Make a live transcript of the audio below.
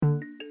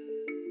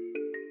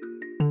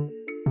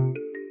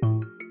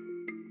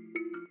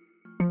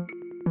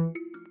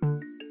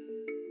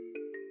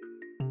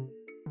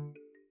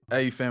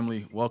Hey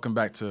family, welcome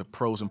back to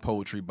Prose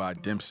Poetry by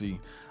Dempsey.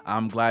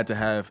 I'm glad to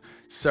have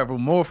several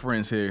more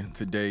friends here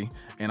today,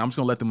 and I'm just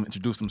gonna let them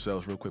introduce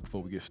themselves real quick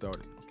before we get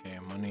started. Okay,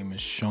 my name is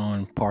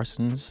Sean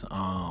Parsons.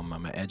 I'm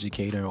an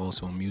educator,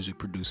 also a music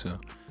producer.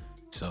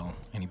 So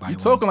anybody You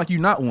talking like you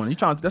not one? You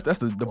trying? That's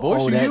the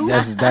voice you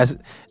use? that's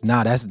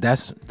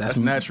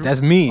natural.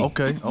 That's me.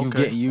 Okay.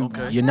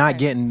 You're not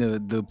getting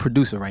the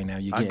producer right now.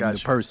 You're getting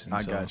the person.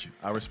 I got you.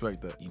 I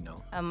respect that. You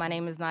know. My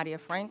name is Nydia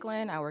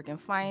Franklin. I work in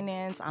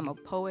finance. I'm a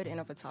poet and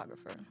a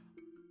photographer.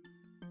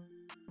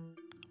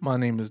 My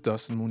name is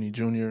Dustin Mooney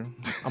Jr.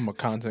 I'm a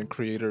content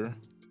creator.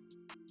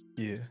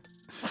 Yeah.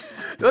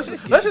 Let's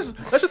just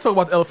talk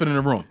about the elephant in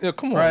the room. Yeah,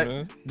 come on, right?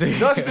 man.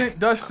 Dustin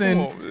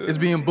Come on, man. is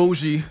being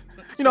bougie.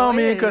 You know what I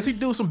mean? Because he Yes.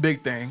 do some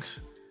big things.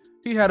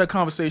 He had a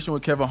conversation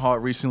with Kevin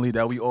Hart recently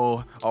that we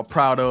all are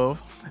proud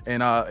of,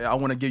 and I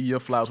want to give you your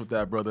flowers with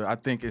that, brother. I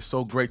think it's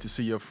so great to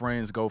see your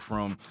friends go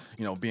from,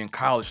 being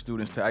college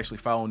students to actually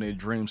following their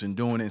dreams and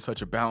doing it in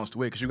such a balanced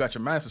way. Because you got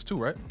your masters too,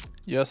 right?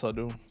 Yes, I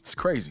do. It's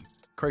crazy.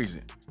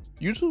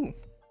 You too.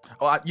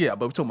 Oh, yeah,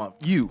 but we're talking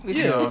about you.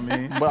 You know what I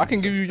mean? But I can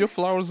give you your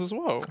flowers as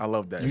well. I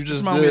love that. You Just just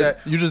remind me did.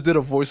 that You just did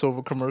a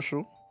voiceover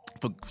commercial.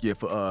 for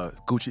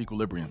Gucci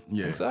Equilibrium.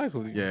 Yeah,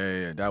 Exactly.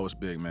 Yeah. That was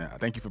big, man.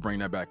 Thank you for bringing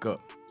that back up.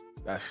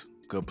 That's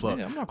good plug.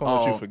 Yeah, I'm not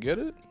gonna let you forget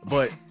it.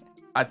 But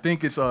I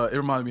think it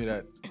reminded me of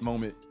that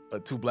moment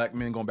of two black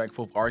men going back and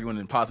forth arguing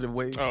in positive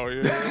ways. Oh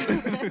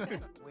yeah.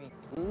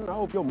 I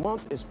hope your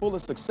month is full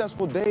of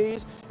successful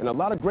days and a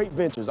lot of great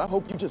ventures. I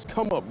hope you just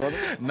come up, brother.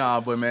 Nah,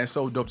 but man, it's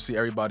so dope to see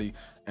everybody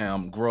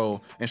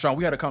grow. And Sean,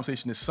 we had a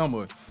conversation this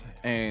summer,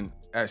 and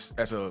as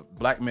a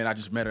black man, I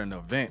just met at an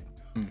event.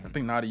 I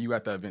think Nydia, you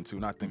at that event too,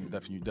 and I think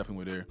you definitely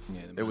were there.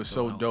 Yeah, it was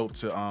so dope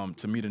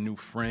to meet a new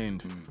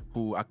friend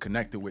who I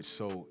connected with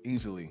so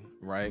easily,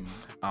 right?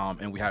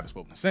 And we haven't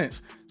spoken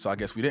since, so I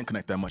guess we didn't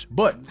connect that much.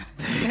 But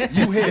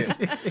you here,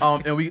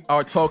 and we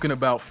are talking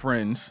about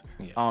friends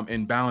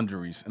and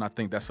boundaries, and I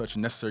think that's such a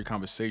necessary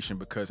conversation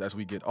because as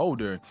we get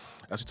older,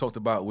 as we talked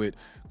about with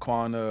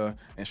Quana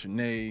and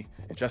Shanae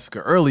and Jessica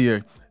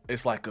earlier,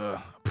 it's like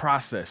a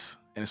process.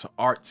 And it's an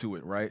art to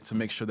it, right? To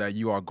make sure that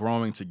you are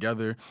growing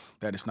together,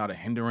 that it's not a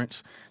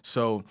hindrance.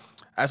 So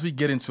as we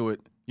get into it,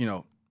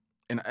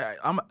 and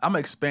I'm gonna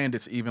expand it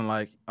to even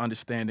like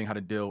understanding how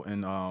to deal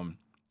in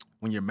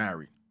when you're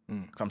married.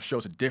 Because I'm sure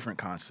it's a different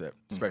concept,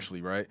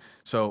 especially, right?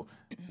 So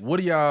what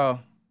are y'all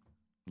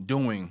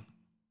doing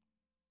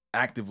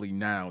actively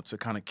now to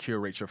kind of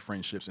curate your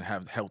friendships and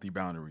have healthy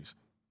boundaries?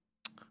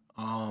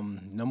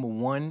 Number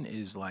one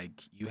is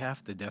like you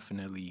have to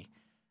definitely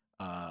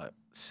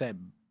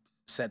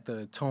set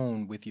the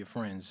tone with your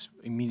friends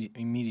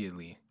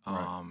immediately.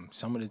 Right.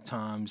 Some of the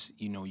times,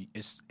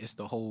 it's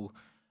the whole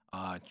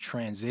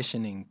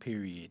transitioning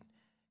period.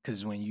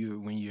 Because when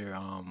you're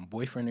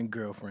boyfriend and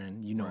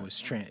girlfriend,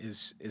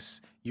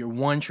 it's your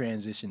one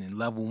transition in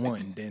level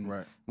one. Then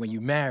when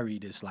you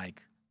married, it's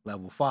like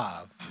level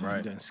 5. Right.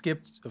 You done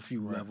skipped a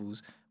few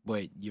levels,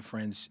 but your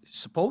friends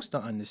supposed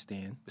to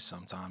understand, but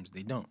sometimes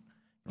they don't.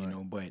 You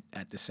know, but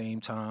at the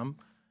same time,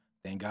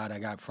 thank God I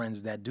got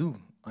friends that do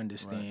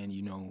understand,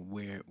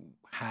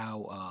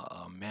 how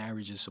a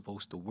marriage is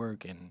supposed to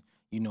work, and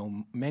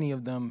many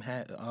of them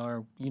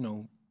are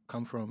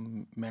come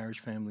from marriage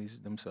families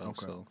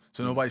themselves. Okay.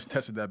 So nobody's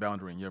tested that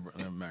boundary in your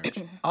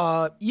marriage.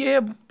 Yeah,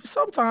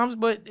 sometimes,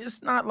 but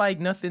it's not like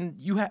nothing.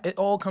 It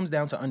all comes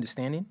down to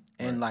understanding,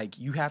 and like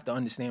you have to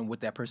understand what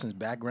that person's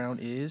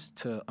background is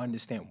to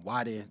understand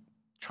why they're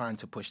trying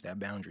to push that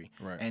boundary.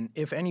 Right. And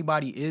if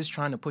anybody is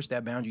trying to push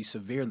that boundary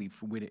severely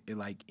with it,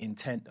 like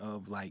intent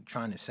of like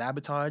trying to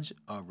sabotage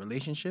a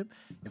relationship,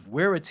 if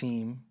we're a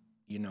team,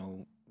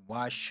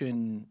 why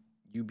shouldn't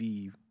you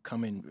be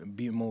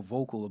being more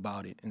vocal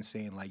about it and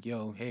saying like,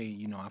 yo, hey,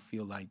 I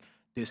feel like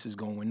this is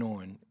going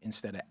on,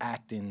 instead of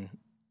acting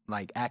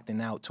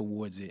out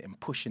towards it and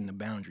pushing the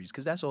boundaries,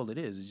 because that's all it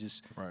is. It's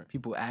just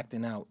people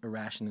acting out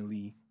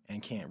irrationally and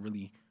can't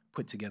really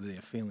put together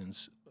their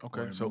feelings.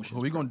 Okay, so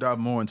we're going to dive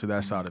more into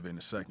that side of it in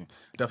a second.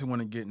 Definitely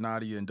want to get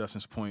Nydia and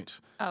Dustin's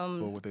points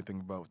for what they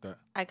think about that.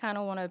 I kind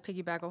of want to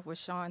piggyback off what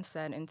Sean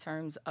said in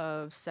terms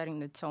of setting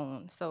the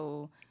tone.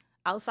 So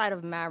outside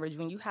of marriage,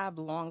 when you have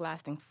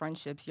long-lasting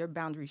friendships, your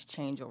boundaries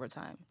change over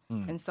time.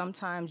 And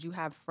sometimes you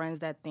have friends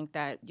that think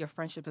that your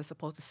friendship is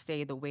supposed to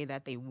stay the way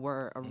that they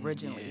were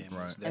originally. Yeah,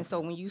 right. And so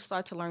when you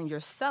start to learn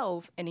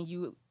yourself and then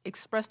you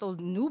express those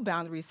new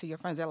boundaries to your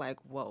friends, they're like,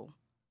 whoa.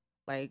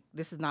 Like,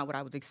 this is not what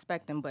I was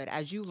expecting. But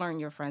as you learn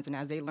your friends and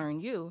as they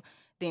learn you,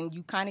 then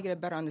you kind of get a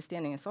better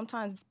understanding. And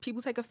sometimes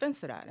people take offense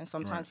to that, and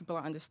sometimes people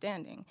are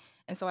understanding.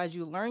 And so as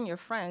you learn your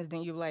friends,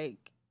 then you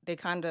they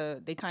kind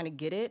of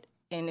get it.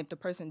 And if the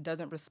person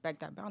doesn't respect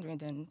that boundary,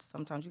 then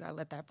sometimes you gotta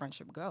let that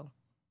friendship go.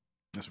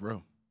 That's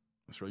real.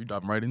 You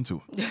diving right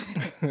into it.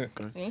 Okay.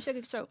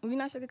 We're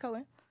not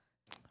sugarcoating.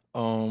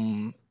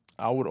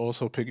 I would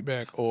also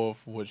piggyback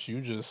off what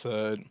you just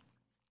said.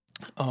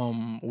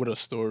 With a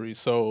story.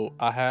 So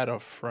I had a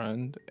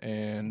friend,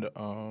 and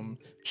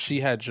she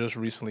had just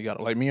recently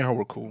got, like, me and her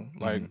were cool.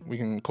 Like, we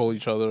can call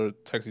each other,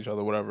 text each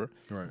other, whatever.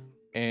 Right.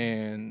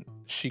 and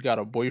she got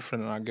a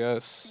boyfriend, and I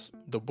guess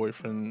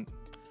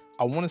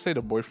I want to say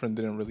the boyfriend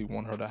didn't really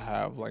want her to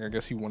have, like, I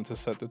guess he wanted to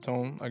set the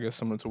tone, I guess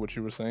similar to what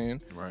you were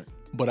saying. Right.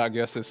 But I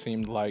guess it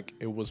seemed like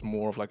it was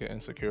more of like an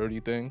insecurity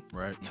thing.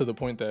 Right. To the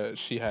point that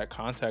she had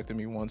contacted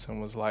me once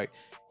and was like,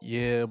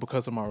 yeah,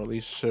 because of my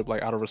relationship,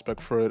 like out of respect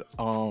for it,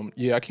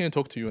 yeah, I can't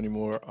talk to you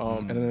anymore.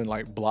 And then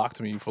like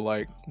blocked me for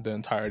like the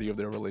entirety of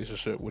their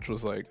relationship, which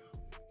was like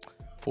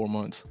 4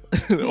 months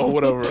or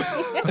whatever.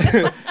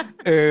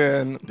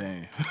 And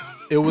Dang.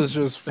 it was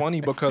just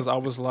funny because I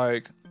was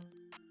like,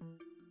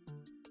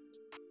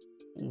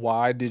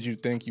 why did you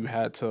think you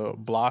had to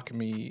block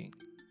me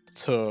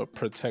to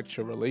protect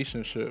your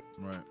relationship?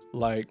 Right.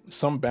 Like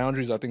some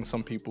boundaries, I think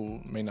some people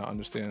may not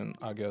understand,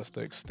 I guess, the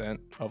extent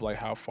of like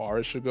how far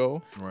it should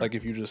go. Right. Like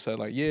if you just said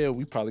like, yeah,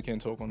 we probably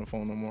can't talk on the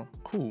phone no more.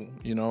 Cool,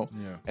 you know?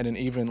 Yeah. And then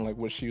even like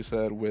what she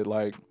said with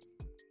like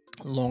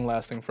long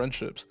lasting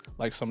friendships,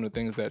 like some of the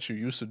things that you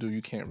used to do,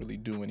 you can't really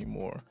do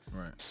anymore.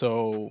 Right.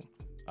 So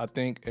I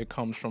think it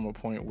comes from a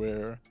point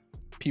where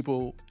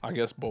people, I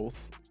guess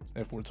both,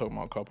 if we're talking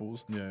about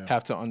couples,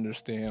 have to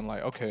understand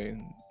like, okay,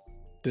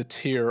 the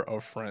tier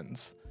of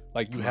friends.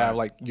 Like you have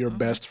like your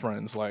best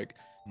friends, like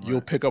you'll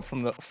pick up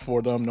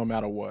for them no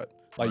matter what.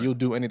 Like you'll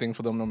do anything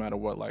for them no matter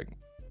what. Like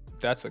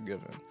that's a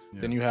given.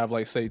 Then you have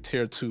like say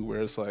tier 2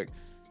 where it's like,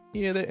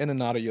 yeah, they're in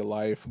and out of your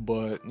life,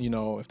 but you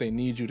know, if they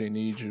need you, they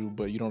need you,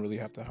 but you don't really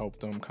have to help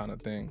them kind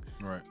of thing.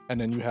 Right. And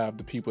then you have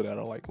the people that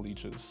are like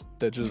leeches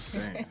that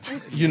just,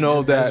 you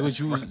know, that's what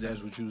you was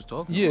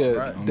talking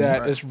about.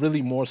 Yeah, it's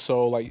really more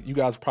so like you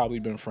guys probably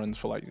been friends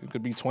for like, it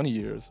could be 20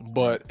 years,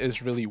 but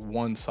it's really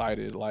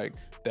one-sided. Like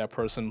that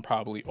person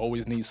probably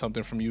always needs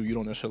something from you. You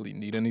don't necessarily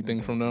need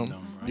anything from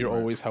them. You're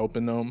always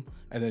helping them.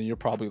 And then you're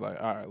probably like,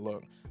 all right,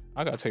 look,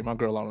 I got to take my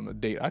girl out on a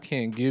date. I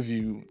can't give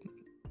you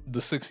the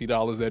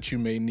 $60 that you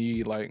may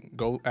need, like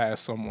go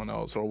ask someone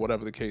else or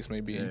whatever the case may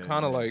be. And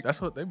kind of like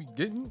that's what they be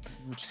getting.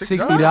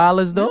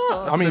 $60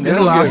 though. I mean, they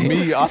don't give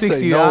me. I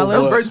say no.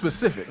 That's very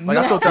specific. Like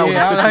I thought that was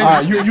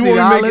 $60. You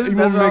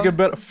want to make it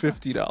better?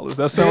 $50.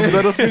 That sounds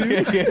better for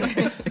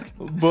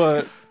you.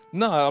 But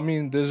no, I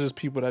mean, there's just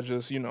people that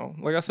just, you know,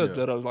 like I said,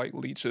 that are like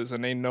leeches,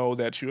 and they know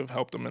that you have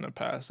helped them in the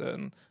past,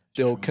 and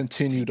they'll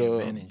continue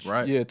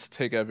to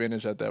take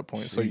advantage at that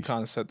point. So you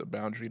kind of set the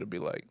boundary to be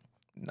like,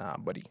 nah,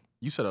 buddy.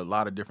 You said a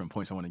lot of different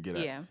points I want to get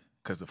at. Yeah.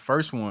 Because the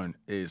first one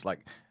is like,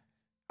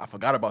 I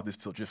forgot about this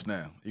till just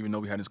now. Even though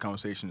we had this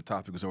conversation, the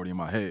topic was already in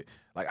my head.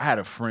 Like I had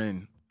a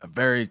friend, a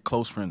very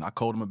close friend. I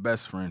called him a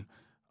best friend.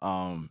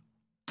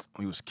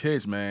 We was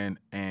kids, man,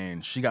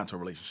 and she got into a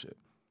relationship.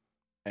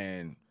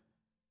 And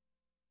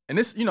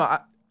this, you know,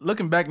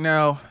 looking back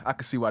now, I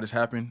can see why this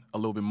happened a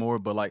little bit more,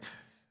 but like,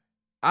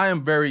 I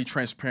am very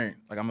transparent.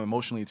 Like I'm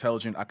emotionally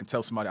intelligent. I can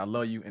tell somebody I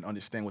love you and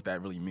understand what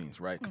that really means,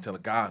 right? I can tell a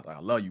guy like I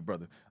love you,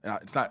 brother. And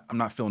I'm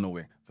not feeling no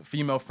way. For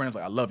female friends,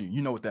 like I love you.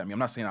 You know what that means. I'm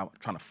not saying I'm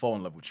trying to fall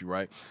in love with you,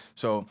 right?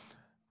 So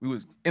we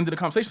was ended the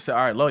conversation, said,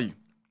 all right, love you.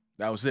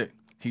 That was it.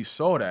 He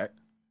saw that,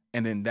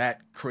 and then that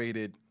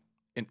created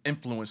an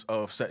influence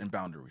of setting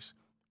boundaries.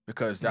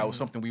 Because that was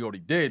something we already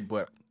did,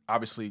 but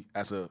obviously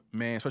as a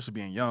man, especially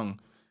being young,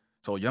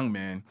 so a young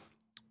man,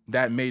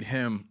 that made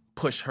him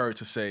push her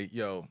to say,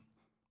 yo,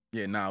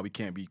 yeah, nah, we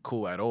can't be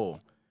cool at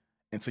all.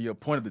 And to your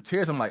point of the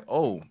tears, I'm like,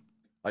 oh,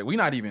 like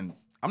I'm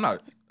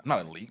not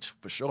a leech,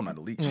 for sure I'm not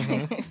a leech.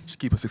 Just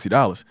keep her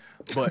 $60.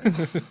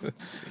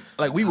 But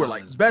like we were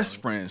like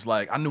best friends.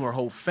 Like I knew her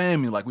whole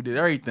family, like we did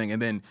everything.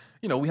 And then,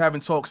 you know, we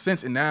haven't talked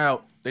since, and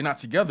now they're not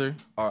together.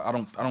 I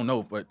don't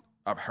know, but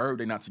I've heard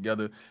they're not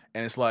together.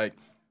 And it's like,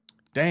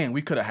 dang,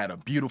 we could have had a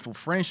beautiful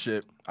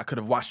friendship. I could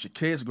have watched your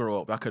kids grow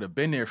up. I could have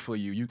been there for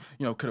you. You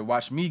know, could have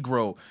watched me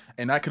grow.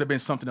 And that could have been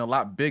something a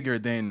lot bigger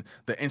than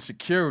the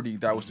insecurity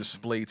that was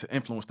displayed to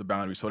influence the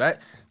boundaries. So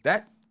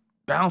that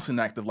balancing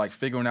act of like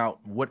figuring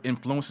out what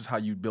influences how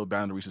you build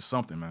boundaries is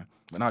something, man.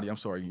 But Nydia, I'm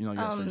sorry. You know, you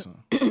gotta say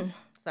something.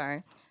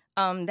 Sorry.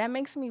 That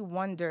makes me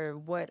wonder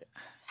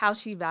how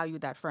she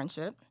valued that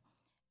friendship.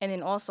 And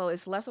then also,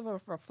 it's less of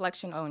a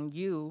reflection on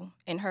you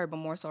and her, but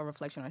more so a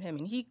reflection on him.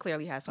 And he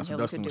clearly has some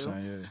healing to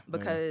do.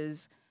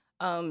 Because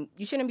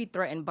you shouldn't be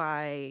threatened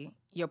by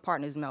your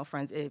partner's male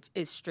friends if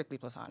it's strictly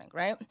platonic,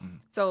 right?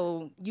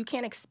 So you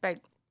can't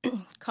expect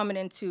coming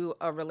into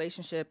a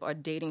relationship or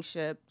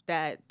datingship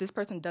that this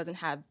person doesn't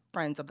have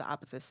friends of the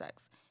opposite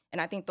sex. And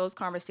I think those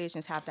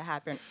conversations have to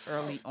happen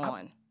early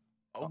on.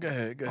 Oh, go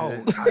ahead.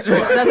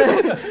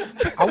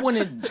 I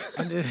wanted.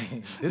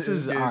 This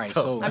is all right.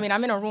 So I mean,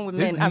 I'm in a room with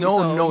men.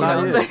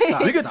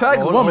 You can tag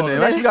a woman there.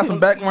 Right? You got some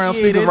background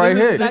speakers right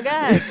here. Go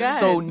ahead.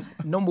 So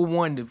number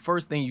one, the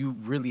first thing you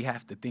really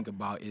have to think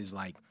about is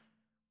like,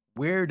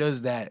 where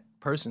does that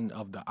person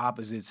of the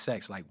opposite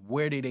sex, like,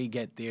 where do they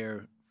get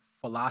their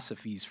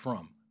philosophies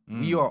from?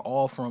 We are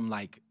all from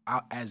like,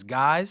 as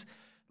guys,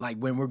 like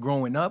when we're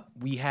growing up,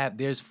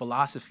 there's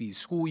philosophies,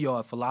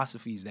 schoolyard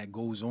philosophies that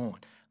goes on.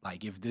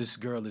 Like if this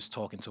girl is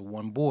talking to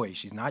one boy,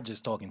 she's not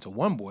just talking to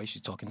one boy,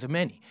 she's talking to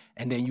many.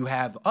 And then you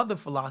have other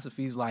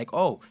philosophies like,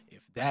 oh,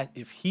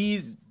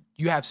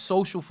 you have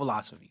social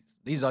philosophies.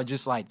 These are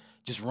just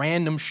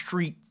random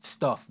street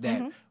stuff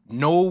that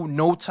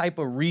no type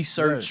of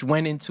research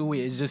went into it.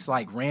 It's just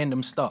like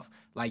random stuff.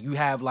 Like you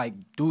have like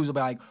dudes will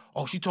be like,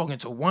 oh, she talking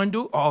to one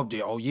dude?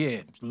 Oh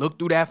yeah, look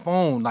through that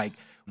phone. Like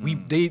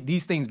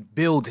these things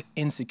build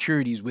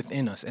insecurities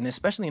within us, and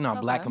especially in our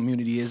Black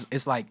community,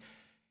 it's like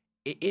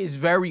it is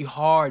very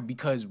hard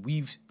because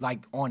we've like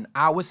on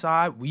our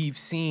side we've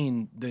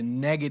seen the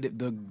negative,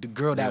 the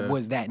girl that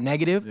was that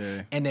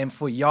negative, and then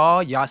for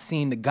y'all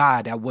seen the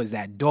guy that was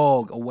that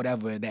dog or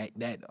whatever that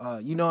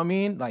you know what I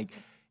mean? Like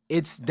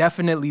it's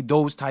definitely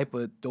those type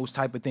of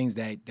things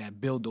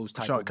that build those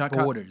type of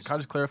borders. Can I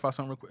just clarify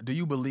something real quick? Do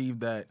you believe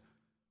that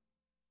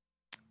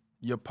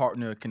your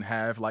partner can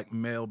have like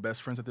male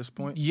best friends at this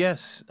point?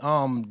 Yes,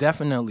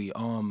 definitely.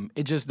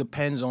 It just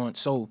depends on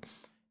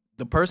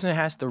the person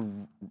has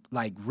to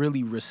like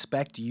really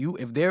respect you.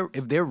 If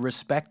they're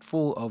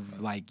respectful of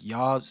like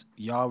y'all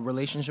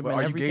relationship and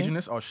everything. Are you gauging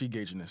this or is she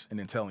gauging this and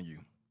then telling you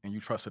and you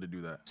trust her to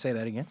do that? Say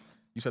that again.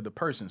 You said the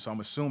person, so I'm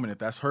assuming if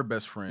that's her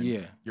best friend,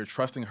 you're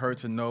trusting her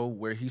to know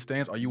where he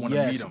stands or you want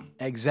to meet him.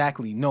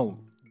 Exactly. No.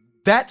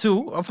 That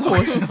too, of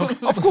course.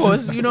 Of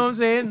course, you know what I'm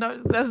saying?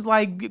 That's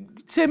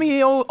like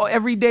Timmy,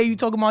 every day you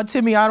talk about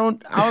Timmy. I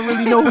don't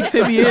really know who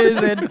Timmy is,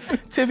 and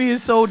Timmy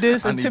is so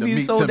this and Timmy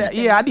is so Timmy. That.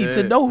 Yeah, I need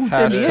to know who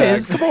Timmy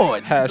is. Come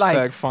on.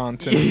 Hashtag fun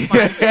Timmy.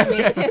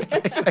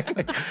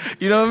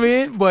 You know what I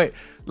mean? But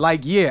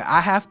like, yeah,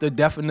 I have to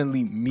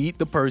definitely meet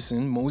the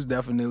person, most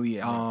definitely.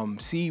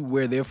 See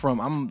where they're from.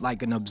 I'm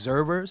like an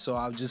observer, so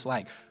I'll just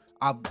like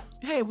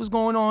hey, what's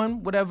going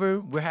on? Whatever.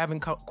 We're having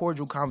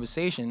cordial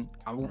conversation.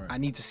 I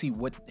need to see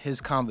what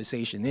his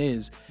conversation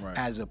is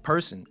as a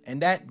person.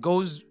 And that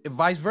goes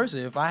vice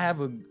versa. If I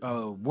have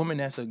a woman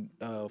that's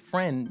a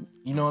friend,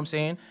 you know what I'm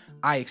saying?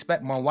 I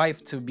expect my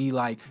wife to be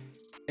like,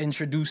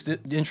 introduce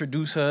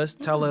her,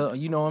 tell her,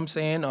 you know what I'm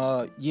saying?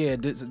 Yeah,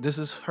 this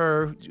is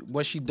her,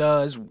 what she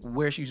does,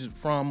 where she's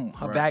from,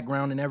 her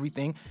background and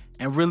everything.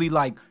 And really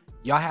like,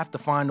 y'all have to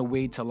find a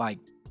way to like,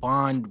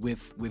 bond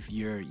with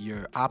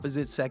your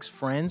opposite sex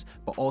friends,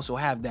 but also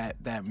have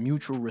that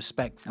mutual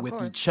respect with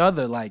each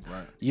other. Like,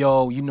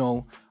 yo, you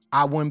know,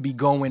 I wouldn't be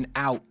going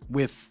out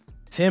with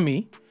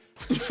Timmy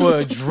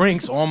for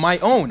drinks on my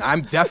own.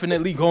 I'm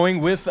definitely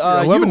going with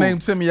whoever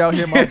named Timmy out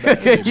here, my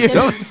bad. You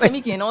know what I'm saying?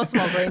 Timmy can't all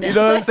smoke right now. You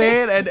know what I'm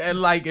saying?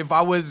 And like if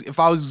I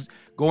was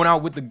going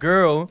out with the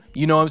girl,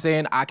 you know what I'm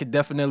saying, I could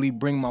definitely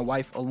bring my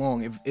wife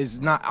along. If it's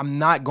not, I'm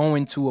not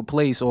going to a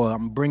place or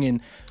I'm bringing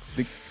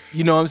the,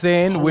 you know what I'm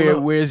saying?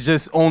 Where it's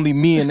just only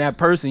me and that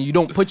person. You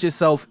don't put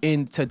yourself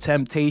into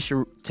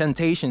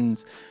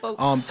temptations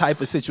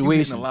type of situations. You're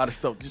getting a lot of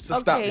stuff. Just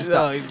stop.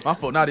 My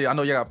fault. Nydia, I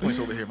know you got points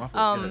over here. My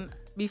fault.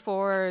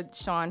 Before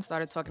Sean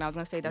started talking, I was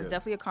gonna say that's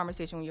definitely a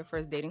conversation when you're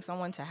first dating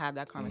someone, to have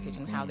that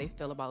conversation, how they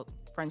feel about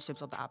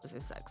friendships of the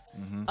opposite sex.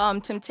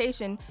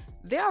 Temptation,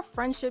 there are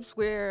friendships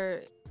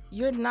where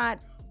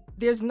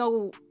there's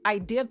no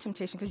idea of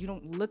temptation because you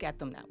don't look at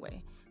them that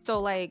way.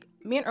 So like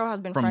me and Earl has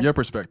been from friends. Your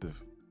perspective.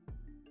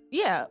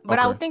 Yeah, but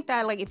I would think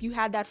that like if you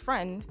had that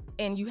friend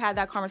and you had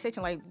that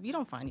conversation, like we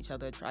don't find each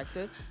other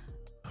attractive.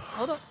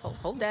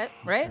 Hold that,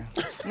 right?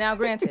 Now,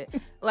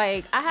 granted,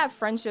 like I have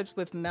friendships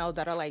with males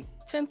that are like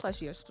 10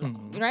 plus years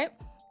strong, right?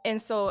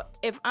 And so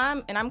if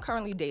I'm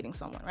currently dating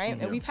someone,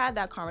 right? And we've had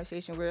that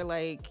conversation where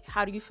like,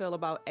 how do you feel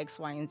about X,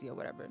 Y, and Z or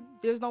whatever?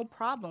 There's no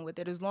problem with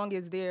it as long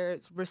as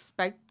there's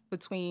respect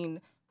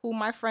between who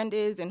my friend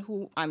is and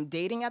who I'm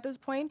dating at this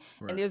point,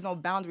 and there's no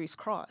boundaries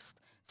crossed.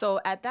 So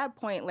at that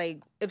point,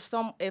 like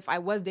if I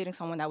was dating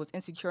someone that was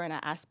insecure in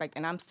that aspect,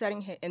 and I'm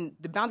setting him, and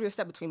the boundary is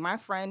set between my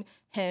friend,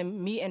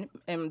 him, me,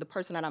 and the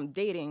person that I'm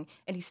dating,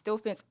 and he still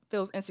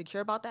feels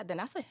insecure about that, then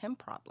that's a him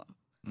problem,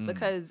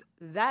 because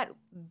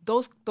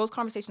those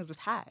conversations was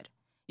had.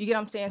 You get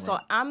what I'm saying? Right. So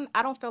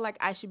I don't feel like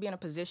I should be in a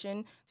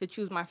position to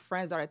choose my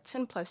friends that are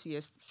 10 plus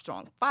years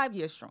strong, 5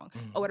 years strong,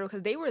 or whatever,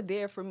 because they were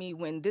there for me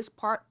when this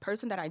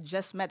person that I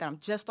just met, that I'm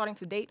just starting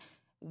to date,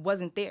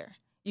 wasn't there.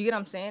 You get what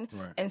I'm saying?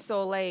 Right. And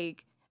so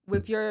like,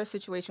 with your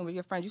situation with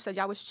your friend, you said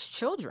y'all was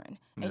children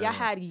and y'all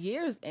had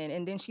years in,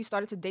 and then she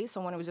started to date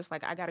someone and was just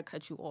like, I gotta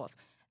cut you off.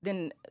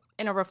 Then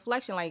in a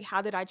reflection, like,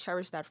 how did I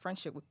cherish that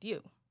friendship with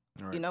you?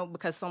 Right. You know,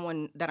 because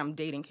someone that I'm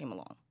dating came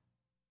along.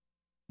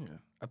 Yeah,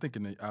 I think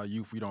in our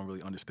youth, we don't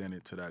really understand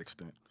it to that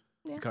extent.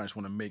 Yeah. We kind of just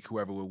want to make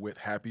whoever we're with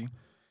happy.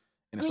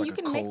 And you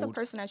can make the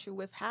person that you're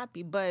with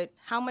happy, but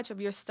how much of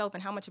yourself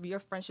and how much of your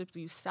friendships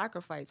do you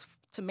sacrifice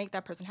to make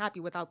that person happy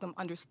without them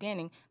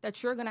understanding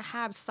that you're going to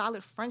have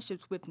solid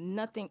friendships with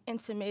nothing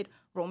intimate,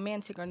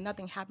 romantic, or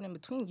nothing happening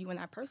between you and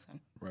that person?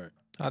 Right.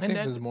 I think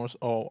there's more,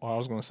 I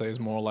was going to say it's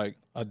more like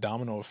a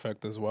domino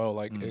effect as well.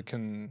 Like it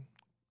can,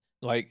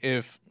 like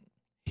if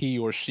he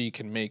or she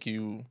can make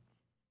you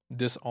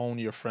disown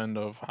your friend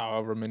of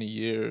however many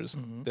years,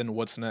 then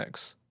what's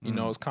next? You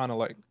know, it's kind of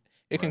like,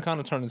 it can kind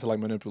of turn into like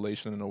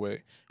manipulation in a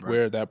way,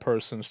 where that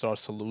person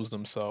starts to lose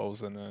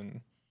themselves and then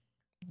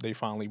they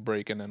finally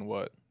break, and then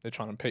what? They're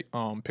trying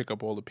to pick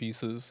up all the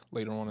pieces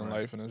later on in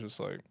life, and it's just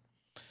like,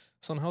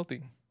 it's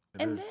unhealthy.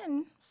 And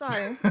then,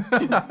 sorry.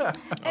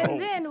 And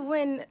then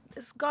when,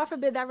 God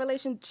forbid, that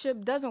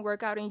relationship doesn't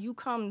work out and you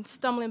come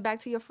stumbling back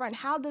to your friend,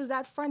 how does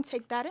that friend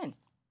take that in?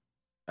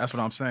 That's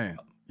what I'm saying.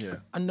 Yeah.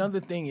 Another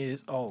thing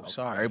is,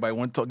 sorry. Everybody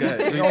want to talk. Go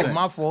ahead. No,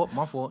 my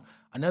fault.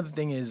 Another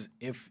thing is,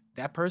 if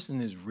that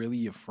person is really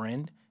your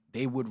friend,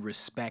 they would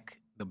respect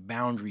the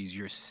boundaries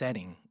you're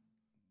setting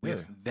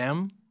with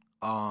them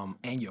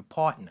and your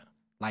partner.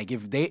 Like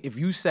if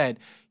you said,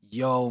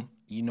 yo,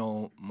 you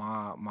know,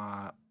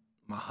 my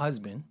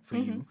husband for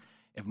you,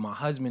 if my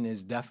husband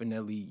is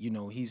definitely, you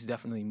know, he's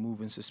definitely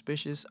moving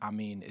suspicious. I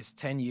mean, it's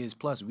 10 years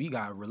plus, we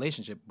got a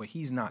relationship, but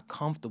he's not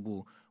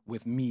comfortable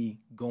with me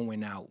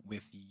going out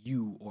with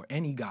you or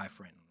any guy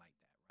friend like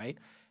that, right?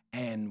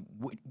 And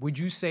would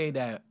you say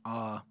that,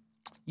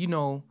 you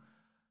know,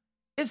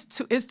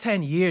 it's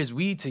 10 years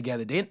we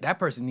together, that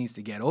person needs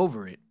to get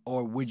over it?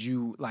 Or would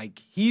you, like,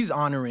 he's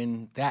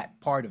honoring that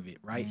part of it,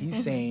 right?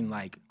 He's saying,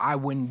 like, I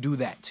wouldn't do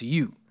that to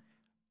you.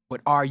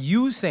 But are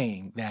you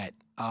saying that,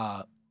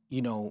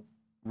 you know,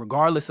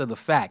 regardless of the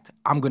fact,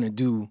 I'm going to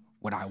do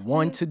what I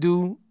want to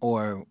do,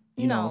 or,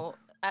 you know?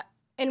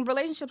 In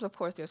relationships, of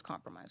course, there's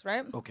compromise,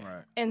 right? Okay.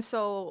 Right. And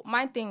so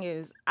my thing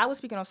is, I was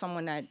speaking of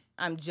someone that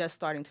I'm just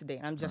starting to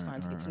date. I'm just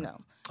starting to get to know.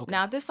 Okay.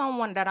 Now, if there's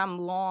someone that I'm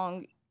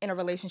long in a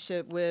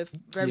relationship with,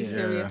 very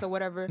serious or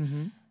whatever,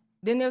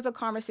 then there's a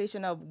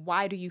conversation of,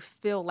 why do you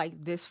feel like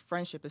this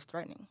friendship is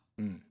threatening?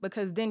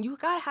 Because then you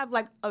gotta have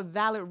like a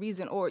valid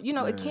reason, or, you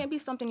know, it can't be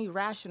something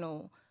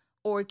irrational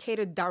or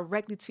catered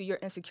directly to your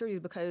insecurities,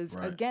 because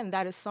again,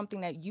 that is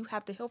something that you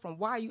have to heal from.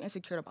 Why are you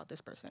insecure about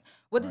this person?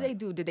 What did they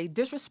do? Did they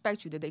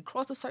disrespect you? Did they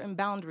cross a certain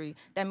boundary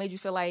that made you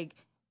feel like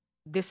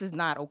this is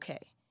not okay?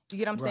 You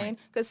get what I'm saying?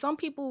 Because some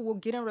people will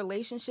get in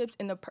relationships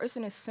and the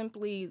person is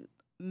simply,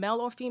 male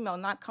or female,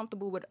 not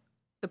comfortable with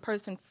the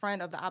person,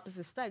 friend of the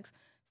opposite sex,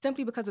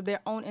 simply because of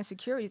their own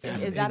insecurities. And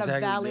is that a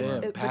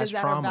valid, but is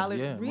that a valid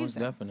reason? Most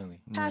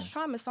definitely. Past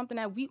trauma is something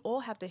that we all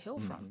have to heal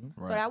from.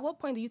 So at what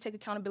point do you take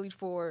accountability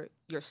for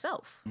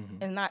yourself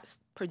and not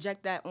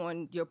project that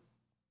on your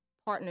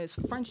partner's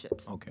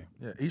friendships? Okay.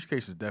 Yeah, each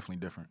case is definitely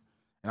different.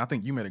 And I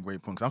think you made a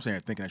great point, because I'm saying,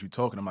 thinking as you're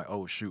talking, I'm like,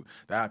 oh, shoot,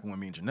 that happened with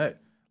me and Jeanette.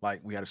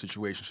 Like, we had a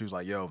situation, she was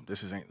like, yo,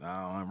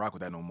 I don't rock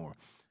with that no more.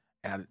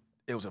 And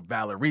it was a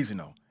valid reason,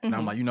 though. And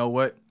I'm like, you know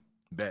what?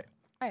 Bet.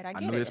 Right, I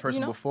knew this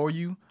person before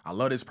you. I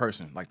love this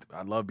person. Like,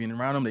 I love being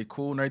around them. They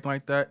cool and everything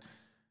like that.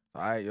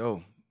 All right,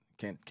 yo,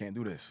 can't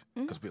do this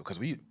because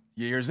we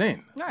years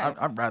in. Right.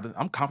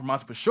 I'm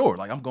compromising for sure.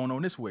 Like, I'm going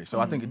on this way. So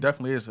I think it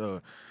definitely is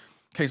a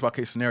case by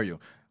case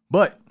scenario.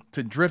 But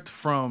to drift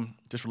from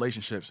just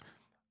relationships,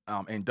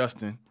 and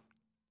Dustin,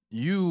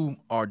 you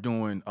are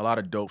doing a lot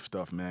of dope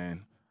stuff,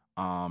 man.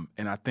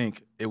 And I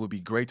think it would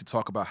be great to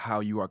talk about how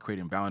you are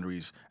creating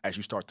boundaries as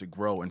you start to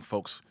grow, and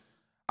folks,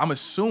 I'm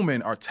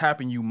assuming, are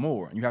tapping you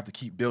more, and you have to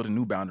keep building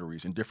new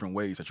boundaries in different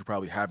ways that you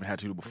probably haven't had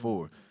to do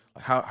before.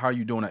 How are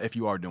you doing that, if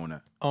you are doing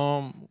that?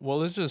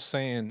 Well, it's just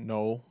saying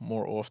no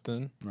more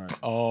often. Right.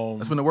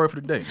 That's been the word for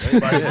the day.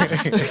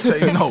 Everybody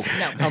say no.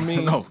 I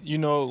mean, no. You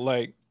know,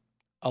 like,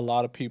 a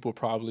lot of people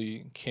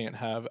probably can't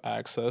have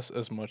access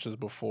as much as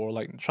before.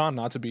 Like, trying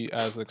not to be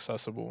as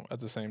accessible at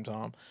the same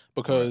time,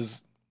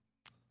 because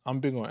I'm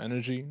big on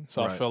energy,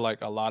 so I feel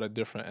like a lot of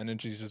different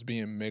energies just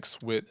being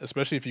mixed with,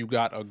 especially if you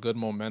got a good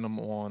momentum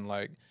on,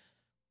 like,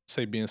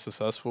 say, being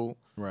successful.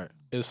 Right.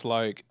 It's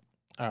like,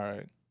 all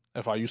right,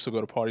 if I used to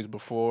go to parties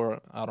before,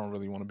 I don't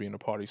really want to be in the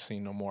party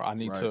scene no more. I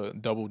need to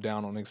double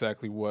down on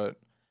exactly what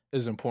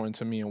is important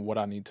to me and what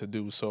I need to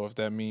do. So if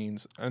that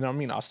means, and I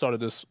mean, I started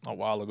this a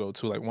while ago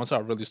too. Like, once I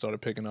really started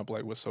picking up,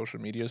 like, with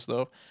social media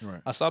stuff,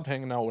 I stopped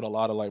hanging out with a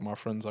lot of, like, my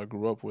friends I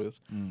grew up with.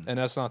 And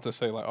that's not to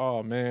say, like,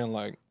 oh man,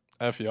 like,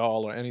 F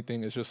y'all or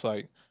anything. It's just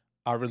like,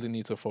 I really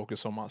need to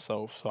focus on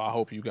myself. So I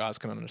hope you guys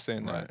can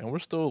understand that. And we're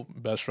still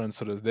best friends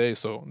to this day.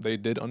 So they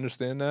did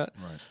understand that.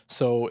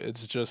 So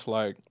it's just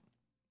like,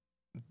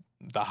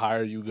 the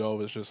higher you go,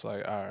 it's just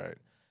like, all right,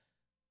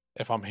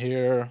 if I'm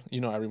here,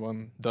 you know,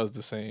 everyone does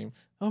the same.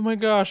 Oh my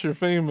gosh, you're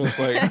famous.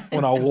 Like,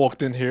 when I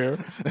walked in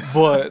here,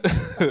 but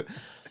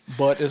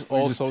it's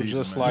also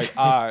just like,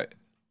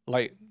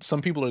 like, some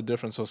people are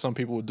different. So some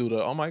people would do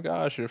the, oh my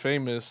gosh, you're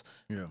famous.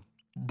 Yeah.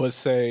 But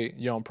say,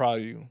 yo, I'm proud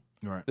of you.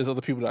 Right. There's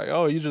other people that, like,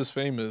 oh, you're just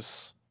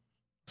famous.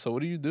 So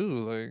what do you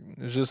do? Like,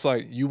 it's just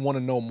like, you want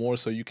to know more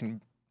so you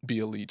can be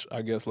a leech,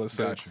 I guess, let's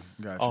say.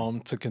 Got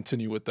you. To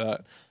continue with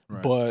that.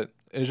 But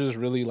it's just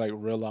really, like,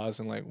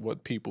 realizing, like,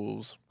 what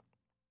people's,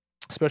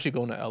 especially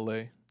going to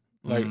LA.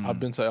 Like,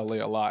 I've been to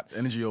LA a lot.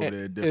 Energy over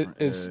there different.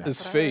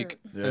 It's fake.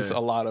 It's a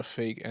lot of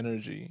fake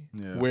energy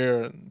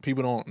where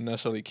people don't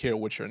necessarily care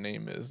what your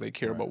name is. They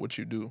care about what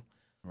you do.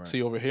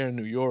 See, over here in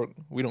New York,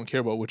 we don't care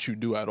about what you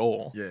do at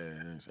all. Yeah,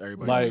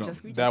 everybody.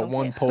 Like, that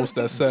one post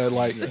that said,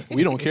 like,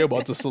 we don't care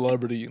about the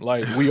celebrity.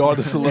 Like, we are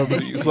the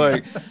celebrities.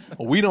 Like,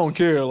 we don't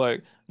care.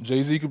 Like,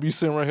 Jay-Z could be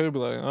sitting right here and be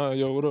like, oh,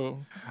 yo, what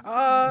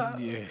up?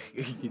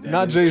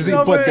 Not Jay-Z,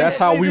 but that's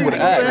how we would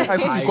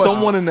act.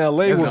 Someone in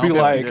LA would be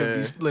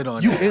like, split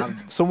on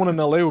someone in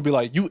LA would be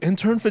like, you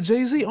intern for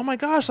Jay-Z? Oh my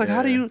gosh, like,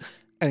 how do you...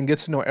 and get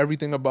to know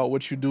everything about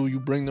what you do. You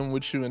bring them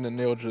with you, and then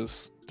they'll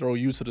just throw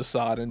you to the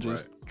side and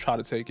just try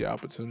to take your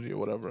opportunity or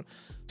whatever.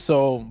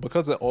 So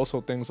because of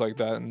also things like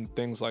that and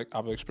things like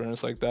I've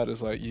experienced like that,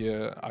 is like,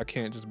 yeah, I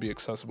can't just be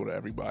accessible to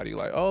everybody.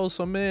 Like, oh,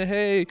 so man,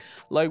 hey,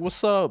 like,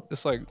 what's up?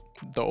 It's like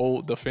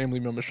the family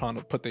members trying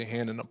to put their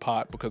hand in the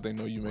pot because they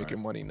know you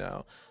making money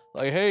now.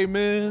 Like, hey,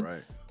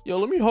 man, yo,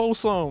 let me hold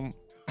some.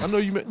 I know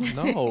you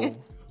no.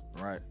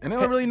 Right. And they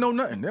don't really know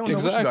nothing. They don't know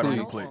what you got on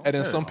your plate. And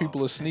then some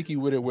people are sneaky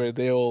with it where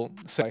they'll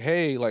say,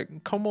 hey,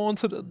 like, come on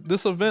to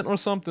this event or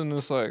something. And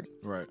it's like,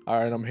 all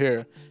right, I'm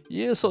here.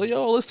 Yeah, so,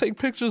 yo, let's take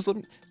pictures.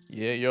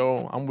 Yeah,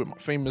 yo, I'm with my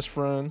famous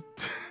friend.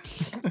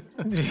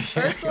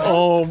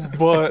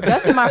 But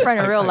Dustin, my friend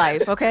in real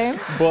life, okay?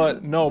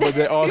 But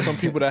there are some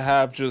people that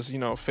have just, you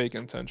know, fake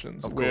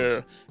intentions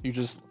where you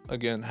just,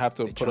 again, have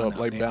to put up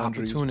like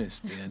boundaries.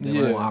 Opportunists. And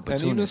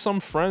even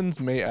some friends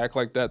may act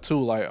like that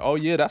too. Like, oh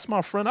yeah, that's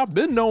my friend. I've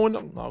been knowing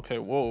them. Okay,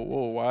 whoa,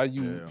 why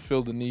you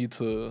feel the need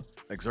to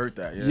exert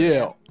that?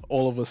 Yeah,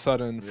 all of a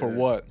sudden for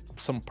what?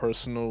 Some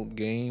personal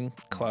gain,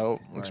 clout,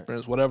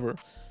 experience, whatever.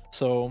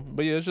 So,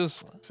 but yeah, it's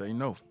just say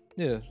no.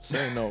 Yeah,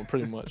 say no,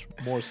 pretty much,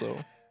 more so.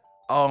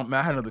 Man,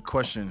 I had another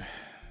question,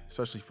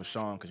 especially for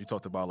Sean, because you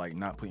talked about like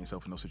not putting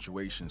yourself in those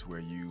situations where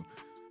you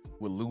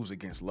would lose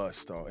against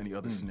lust or any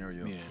other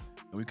scenario. Yeah.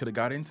 And we could have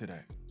got into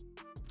that.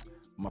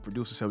 My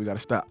producer said we got to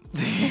stop.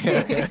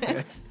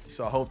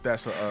 So I hope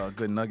that's a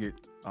good nugget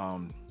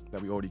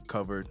that we already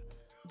covered.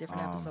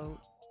 Different episode.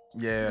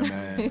 Yeah,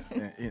 man.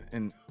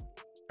 and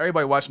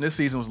everybody watching this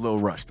season was a little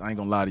rushed. I ain't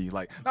gonna lie to you.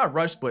 Like, not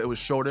rushed, but it was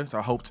shorter, so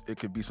I hoped it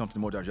could be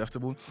something more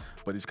digestible.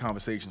 But these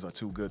conversations are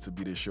too good to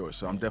be this short,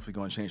 so I'm definitely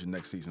gonna change the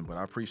next season. But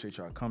I appreciate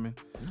y'all coming.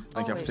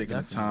 Thank y'all for taking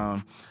the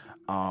time.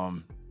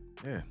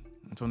 Yeah,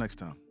 until next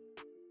time.